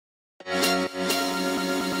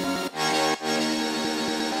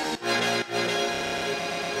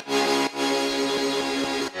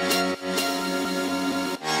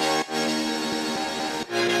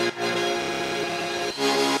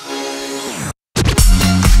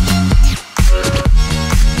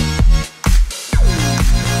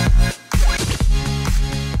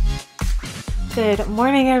Good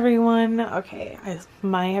morning, everyone. Okay, I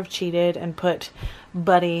might have cheated and put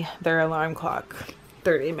Buddy, their alarm clock,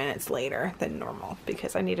 30 minutes later than normal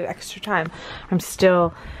because I needed extra time. I'm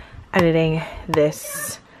still editing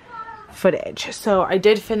this footage. So I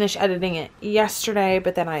did finish editing it yesterday,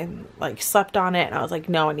 but then I like slept on it and I was like,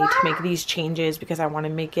 no, I need to make these changes because I want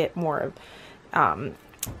to make it more of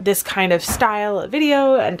this kind of style of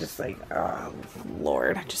video, and just like, oh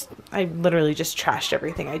Lord, I literally just trashed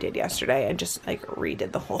everything I did yesterday and just like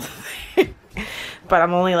redid the whole thing. But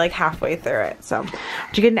I'm only like halfway through it. So did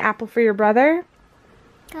you get an apple for your brother?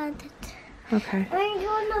 Got it. Okay.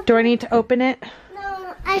 Do I need to open it?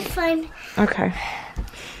 No, I'm fine. Okay.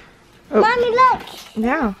 Oh. Mommy, look.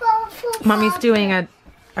 Yeah. Mommy's doing a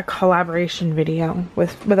collaboration video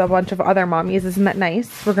with a bunch of other mommies. Isn't that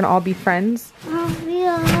nice? We're gonna all be friends. We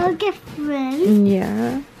all get friends.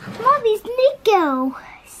 Yeah. Mommy's Nico.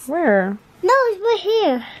 Where? No, it's right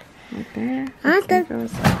here. Right there.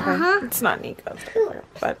 Nico's. Okay. It's not Nico's,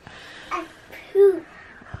 but I pooped.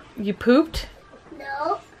 You pooped?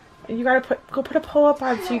 No. You gotta go put a pull-up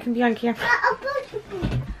on so you can be on camera. Oh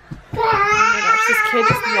my gosh, this kid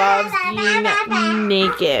just loves being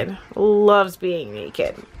naked. Loves being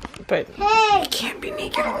naked. But you can't be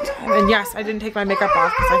naked all the time. And yes, I didn't take my makeup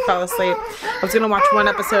off because I fell asleep. I was gonna watch one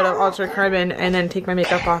episode of Altered Carbon and then take my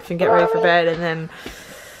makeup off and get ready for bed, and then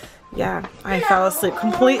yeah, I fell asleep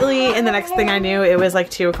completely, and the next thing I knew, it was like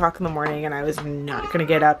 2 o'clock in the morning and I was not gonna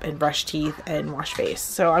get up and brush teeth and wash face.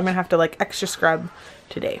 So I'm gonna have to like extra scrub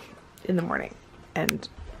today in the morning. And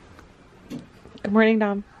good morning,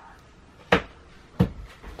 Dom.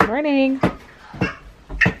 Morning.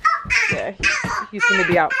 Yeah, he's gonna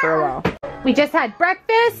be out for a while. We just had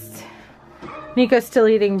breakfast. Nico's still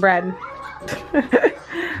eating bread.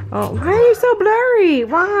 Oh, why are you so blurry?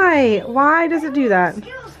 Why? Why does it do that?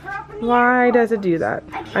 Why does it do that?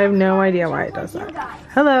 I have no idea why it does that.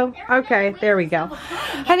 Hello. Okay, there we go.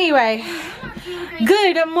 Anyway,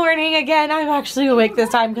 good morning again. I'm actually awake this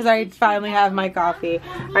time because I finally have my coffee.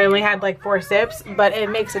 I only had like 4 sips, but it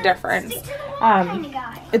makes a difference.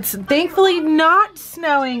 It's thankfully not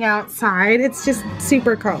snowing outside. It's just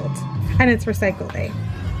super cold. And it's recycle day.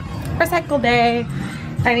 Recycle day.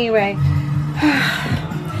 Anyway,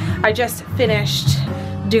 I just finished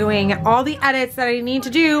doing all the edits that I need to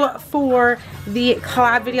do for the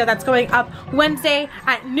collab video that's going up Wednesday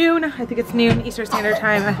at noon. I think it's noon Eastern Standard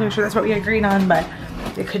Time. I'm sure that's what we agreed on, but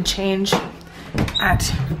it could change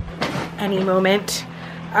at any moment.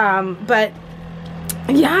 But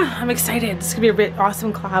yeah, I'm excited. It's gonna be a really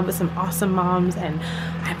awesome collab with some awesome moms, and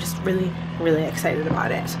I'm just really, really excited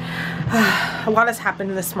about it. A lot has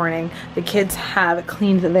happened this morning. The kids have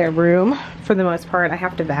cleaned their room for the most part. I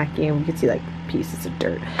have to vacuum. You can see like pieces of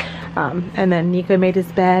dirt. And then Nico made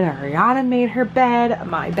his bed. Ariana made her bed.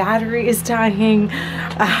 My battery is dying.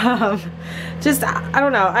 Just, I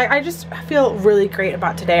don't know. I just feel really great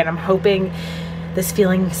about today, and I'm hoping this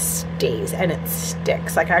feeling stays and it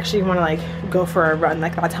sticks. Like I actually want to like go for a run.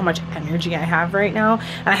 Like that's how much energy I have right now,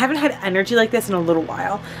 and I haven't had energy like this in a little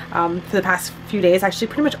while. For the past few days, actually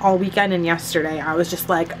pretty much all weekend and yesterday, I was just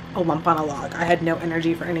like a lump on a log. I had no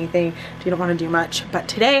energy for anything. Didn't want to do much, but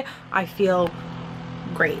today I feel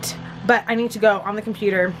great. But I need to go on the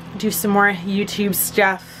computer, do some more YouTube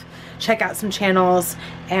stuff, check out some channels,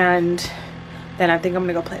 and then I think I'm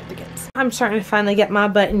gonna go play with the kids. I'm starting to finally get my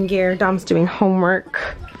butt in gear. Dom's doing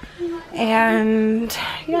homework. And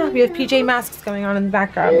yeah, we have PJ Masks going on in the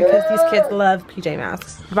background because these kids love PJ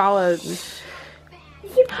Masks. Vala, I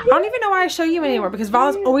don't even know why I show you anymore because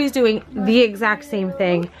Vala's always doing the exact same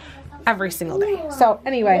thing every single day. So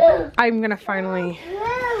anyway, I'm gonna finally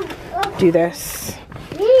do this.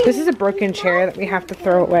 This is a broken chair that we have to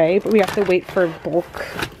throw away, but we have to wait for bulk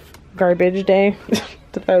garbage day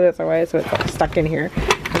to throw this away, so it's like stuck in here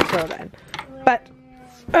until then. But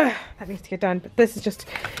that needs to get done. But this is just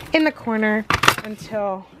in the corner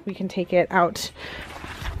until we can take it out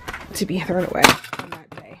to be thrown away on that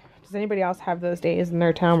day. Does anybody else have those days in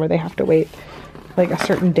their town where they have to wait like a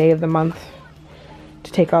certain day of the month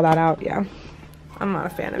to take all that out? Yeah, I'm not a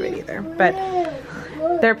fan of it either. But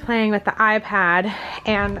they're playing with the iPad,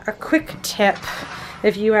 and a quick tip,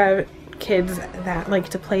 if you have kids that like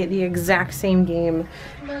to play the exact same game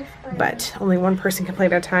but only one person can play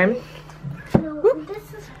at a time,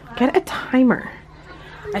 get a timer.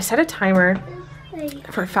 I set a timer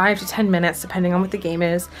for 5 to 10 minutes depending on what the game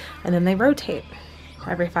is, and then they rotate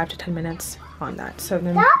every 5 to 10 minutes on that, so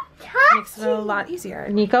then it makes it a lot easier.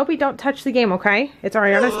 Nico, we don't touch the game, okay? It's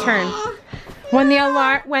Ariana's turn. When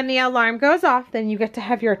the alarm goes off, then you get to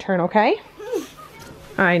have your turn, okay?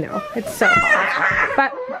 I know, it's so hard,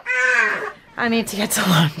 but I need to get to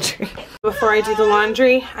laundry. Before I do the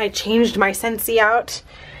laundry, I changed my Scentsy out.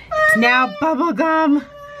 It's now bubblegum.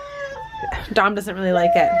 Dom doesn't really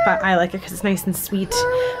like it, but I like it because it's nice and sweet.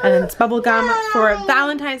 And then it's bubblegum for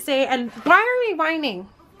Valentine's Day. And why are we whining?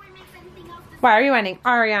 Why are you whining?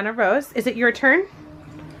 Ariana Rose, is it your turn?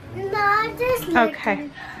 No, just okay.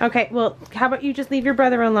 Okay, well, how about you just leave your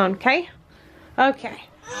brother alone, okay? Okay.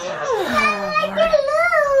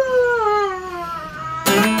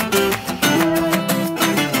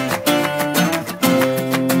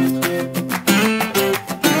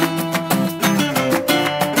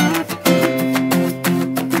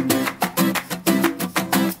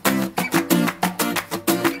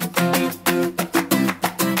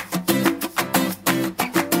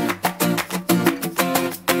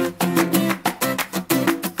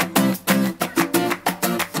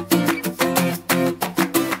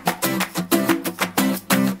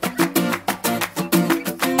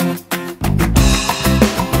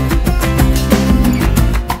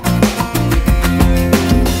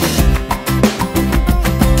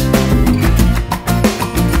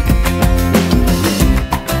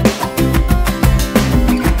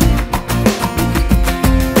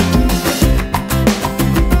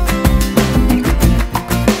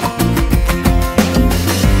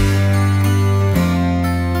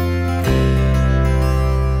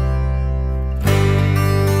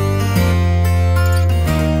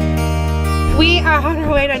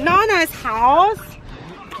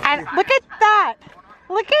 And look at that!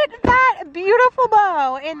 Look at that beautiful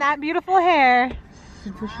bow in that beautiful hair.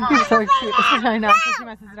 You're so cute. I know, she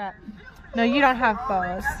messes it up. No, you don't have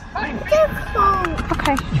bows.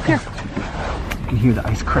 Okay, here. You can hear the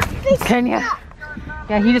ice cracking. Can ya?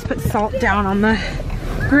 Yeah, he just put salt down on the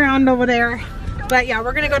ground over there. But yeah,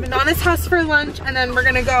 we're gonna go to Nana's house for lunch, and then we're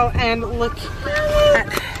gonna go and look at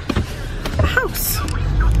the house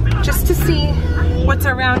just to see what's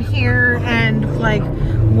around here and like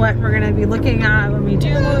what we're gonna be looking at when we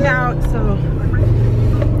do move out. So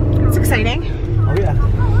it's exciting. Oh yeah.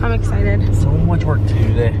 I'm excited. So much work to do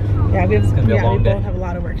today. Yeah, we both have a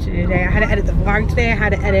lot of work to do today. I had to edit the vlog today. I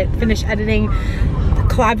had to finish editing the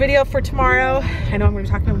collab video for tomorrow. I know I'm going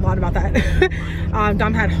to be talking a lot about that.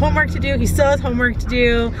 Dom had homework to do. He still has homework to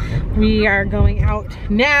do. We are going out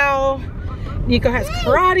now. Nico has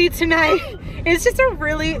karate tonight. It's just a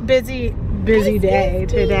really busy day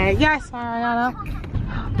today. Yes, Mariana.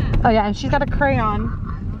 Oh yeah, and she's got a crayon.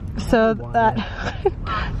 So that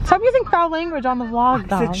stop using foul language on the vlog,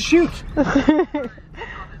 Dom. I said shoot.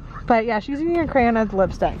 But yeah, she's using a crayon as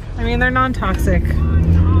lipstick. I mean, they're non-toxic.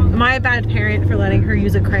 Am I a bad parent for letting her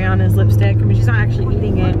use a crayon as lipstick? I mean, she's not actually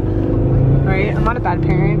eating it, right? I'm not a bad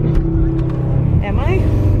parent. Am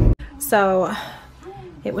I? So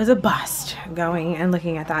it was a bust going and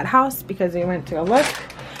looking at that house because we went to go look.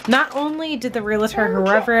 Not only did the realtor,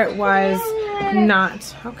 whoever it was,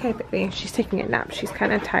 not okay, baby. She's taking a nap. She's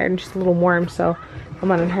kind of tired and she's a little warm, so I'm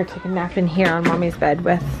letting her take a nap in here on mommy's bed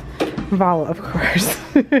with Vala, of course.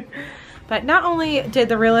 But not only did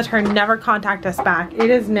the realtor never contact us back, it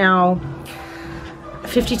is now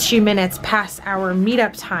 52 minutes past our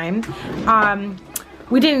meetup time.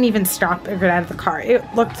 We didn't even stop or get out of the car. It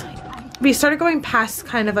looked, we started going past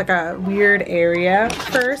kind of like a weird area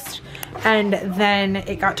first, and then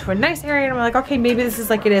it got to a nice area, and we're like, okay, maybe this is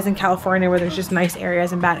like it is in California where there's just nice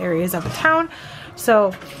areas and bad areas of the town.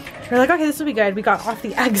 So we're like, okay, this will be good. We got off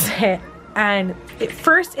the exit, and at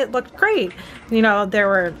first it looked great. You know, there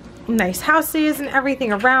were nice houses and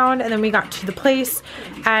everything around, and then we got to the place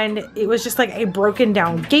and it was just like a broken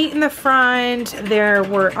down gate in the front. There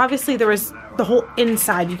was the whole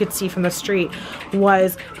inside, you could see from the street,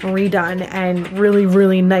 was redone and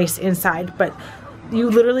really nice inside, but you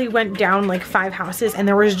literally went down like 5 houses and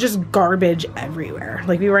there was just garbage everywhere.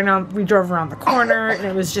 Like we drove around the corner and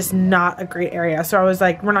it was just not a great area. So I was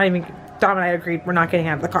like, Dom and I agreed, we're not getting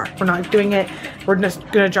out of the car. We're not doing it. We're just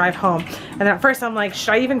gonna drive home. And at first I'm like,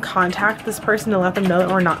 should I even contact this person to let them know that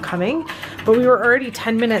we're not coming? But we were already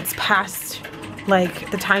 10 minutes past like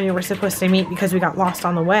the time we were supposed to meet because we got lost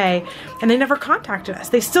on the way, and they never contacted us.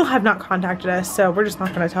 They still have not contacted us, so we're just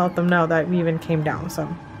not gonna tell them no that we even came down. So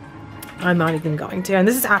I'm not even going to. And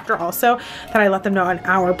this is after also that I let them know an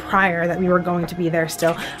hour prior that we were going to be there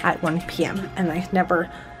still at 1 p.m. and they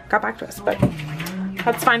never got back to us. But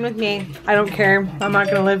that's fine with me. I don't care. I'm not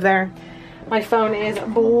gonna live there. My phone is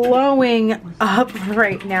blowing up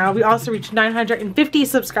right now. We also reached 950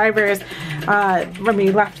 subscribers when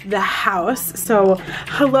we left the house. So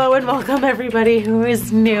hello and welcome everybody who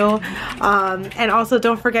is new. And also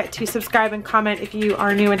don't forget to subscribe and comment if you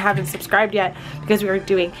are new and haven't subscribed yet, because we are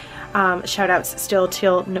doing shout outs still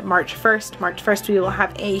till March 1st. March 1st we will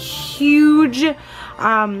have a huge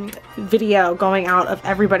video going out of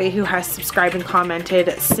everybody who has subscribed and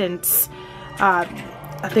commented since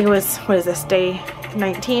I think it was, what is this, day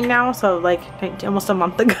 19 now, so like almost a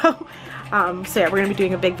month ago. So yeah, we're gonna be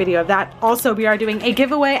doing a big video of that. Also, we are doing a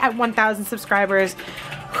giveaway at 1,000 subscribers,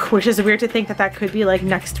 which is weird to think that that could be like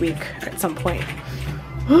next week at some point.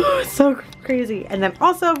 So crazy. And then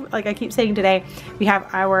also, like I keep saying today, we have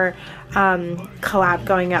our collab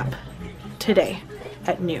going up today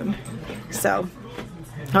at noon. So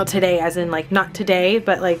not today as in like not today,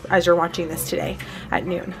 but like as you're watching this today at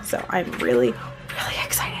noon. So I'm really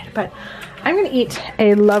excited. But I'm gonna eat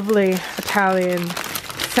a lovely Italian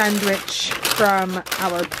sandwich from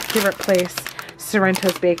our favorite place,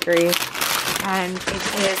 Sorrento's Bakery, and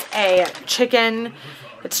it is a chicken.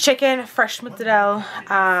 It's chicken, fresh mozzarella,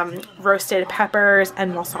 roasted peppers,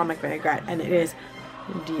 and balsamic vinaigrette, and it is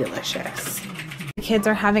delicious. The kids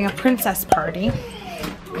are having a princess party.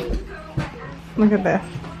 Look at this.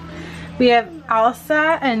 We have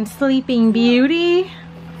Elsa and Sleeping Beauty.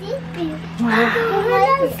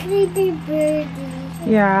 Wow. Sleeping Beauty.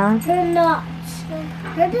 Yeah. They're not.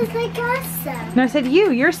 They're just like Elsa. No, I said you.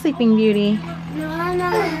 You're Sleeping Beauty. No, no.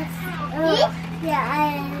 Yeah,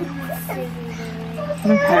 I am Sleeping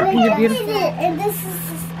Beauty. Okay, you're beautiful. And this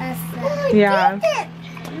is Elsa. Yeah.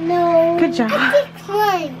 No. Good job.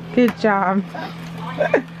 Good job.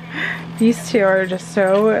 These two are just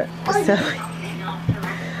so silly.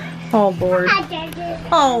 Oh Lord.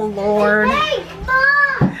 Oh Lord. Hey,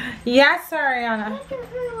 Mom. Yes, Ariana.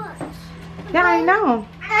 Yeah, I know.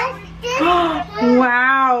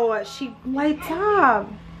 Wow, she lights up.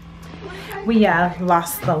 We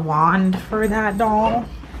lost the wand for that doll,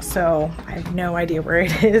 so I have no idea where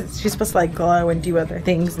it is. She's supposed to like glow and do other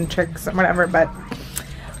things and tricks and whatever, but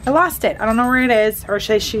I lost it. I don't know where it is, or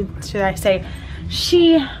should I say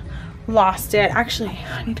she lost it. Actually,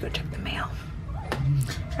 I need to go check the mail.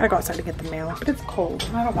 I gotta go outside to get the mail, but it's cold.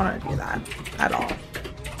 I don't want to do that at all.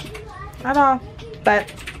 At all.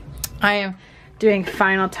 But I am doing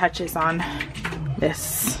final touches on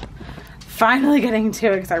this. Finally getting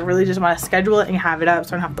to it because I really just want to schedule it and have it up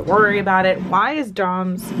so I don't have to worry about it. Why is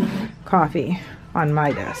Dom's coffee on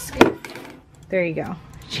my desk? There you go.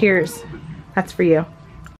 Cheers. That's for you.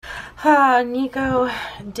 Nico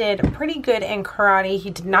did pretty good in karate.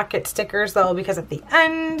 He did not get stickers though, because at the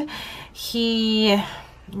end he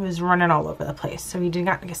was running all over the place, so he did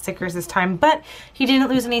not get stickers this time, but he didn't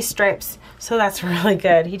lose any stripes, so that's really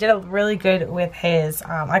good. He did a really good with his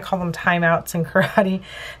I call them timeouts in karate.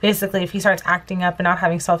 Basically, if he starts acting up and not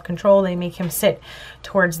having self-control, they make him sit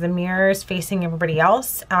towards the mirrors facing everybody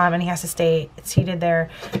else, and he has to stay seated there,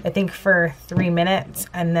 I think for 3 minutes,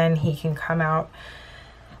 and then he can come out.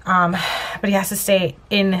 But he has to stay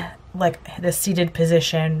in like the seated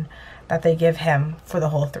position that they give him for the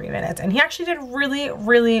whole 3 minutes. And he actually did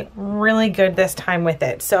really good this time with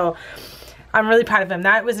it. So I'm really proud of him.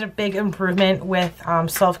 That was a big improvement with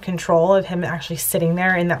self-control of him actually sitting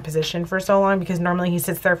there in that position for so long, because normally he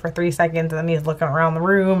sits there for 3 seconds and then he's looking around the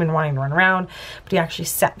room and wanting to run around, but he actually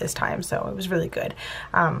sat this time, so it was really good.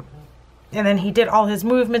 And then he did all his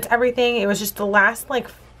movements, everything. It was just the last like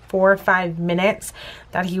 4 or 5 minutes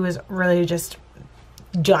that he was really just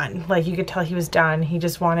done. Like you could tell he was done. He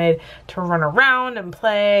just wanted to run around and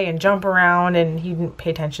play and jump around, and he didn't pay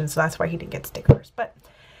attention, so that's why he didn't get stickers. But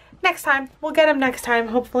next time, we'll get him next time.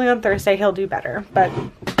 Hopefully on Thursday he'll do better. But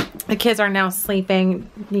the kids are now sleeping.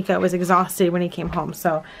 Nico was exhausted when he came home,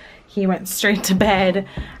 so he went straight to bed.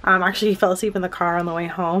 Actually, he fell asleep in the car on the way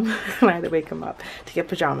home, and I had to wake him up to get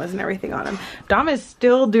pajamas and everything on him. Dom is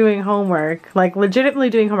still doing homework, like legitimately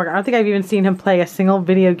doing homework. I don't think I've even seen him play a single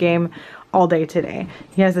video game all day today.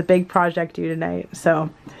 He has a big project due tonight, so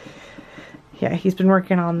yeah, he's been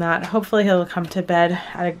working on that. Hopefully he'll come to bed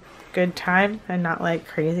at a good time and not like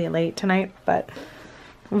crazy late tonight. But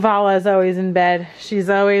Vala is always in bed. She's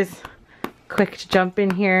always quick to jump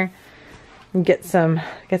in here and get some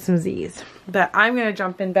Z's. But I'm gonna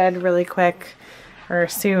jump in bed really quick or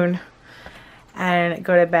soon and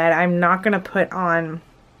go to bed. I'm not gonna put on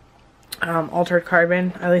Altered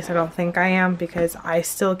Carbon, at least I don't think I am, because I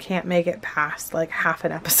still can't make it past like half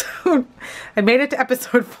an episode. I made it to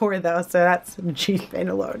episode 4 though, so that's a cheat pain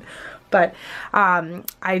alone. But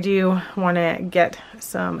I do want to get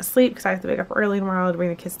some sleep because I have to wake up early tomorrow to bring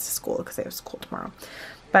the kids to school because they have school tomorrow.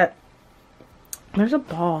 But There's a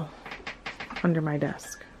ball under my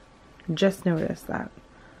desk. Just noticed that.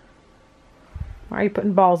 Why are you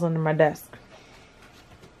putting balls under my desk?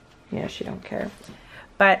 Yeah, she don't care.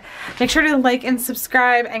 But make sure to like and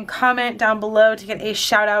subscribe and comment down below to get a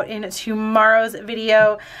shout out in tomorrow's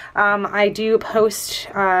video. I do post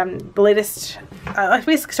the latest, I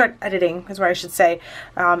basically start editing is what I should say,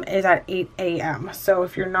 is at 8 a.m. So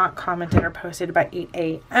if you're not commented or posted by 8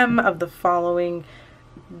 a.m. of the following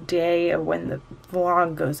day of when the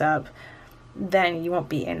vlog goes up, then you won't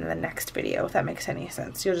be in the next video, if that makes any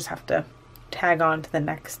sense. You'll just have to tag on to the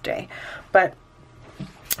next day. But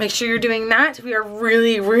make sure you're doing that. We are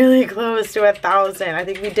really close to 1,000. I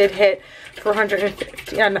think we did hit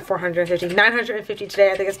 450, yeah, not 450, 950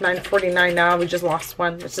 today. I think it's 949 now. We just lost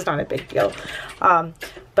one, which is not a big deal.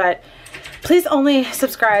 But please only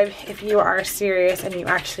subscribe if you are serious and you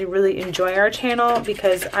actually really enjoy our channel,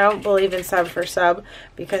 because I don't believe in sub for sub,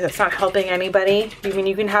 because it's not helping anybody. I mean,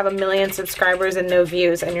 you can have 1 million subscribers and no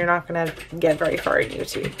views and you're not gonna get very far in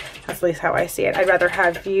YouTube. That's at least how I see it. I'd rather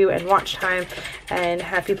have view and watch time and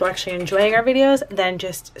have people actually enjoying our videos than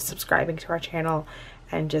just subscribing to our channel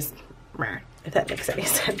and just, if that makes any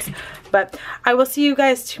sense. But I will see you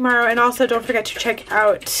guys tomorrow, and also don't forget to check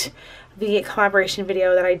out the collaboration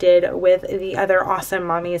video that I did with the other awesome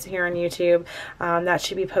mommies here on YouTube. That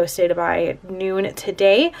should be posted by noon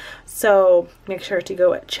today, so make sure to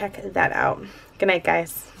go check that out. Good night,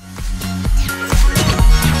 guys.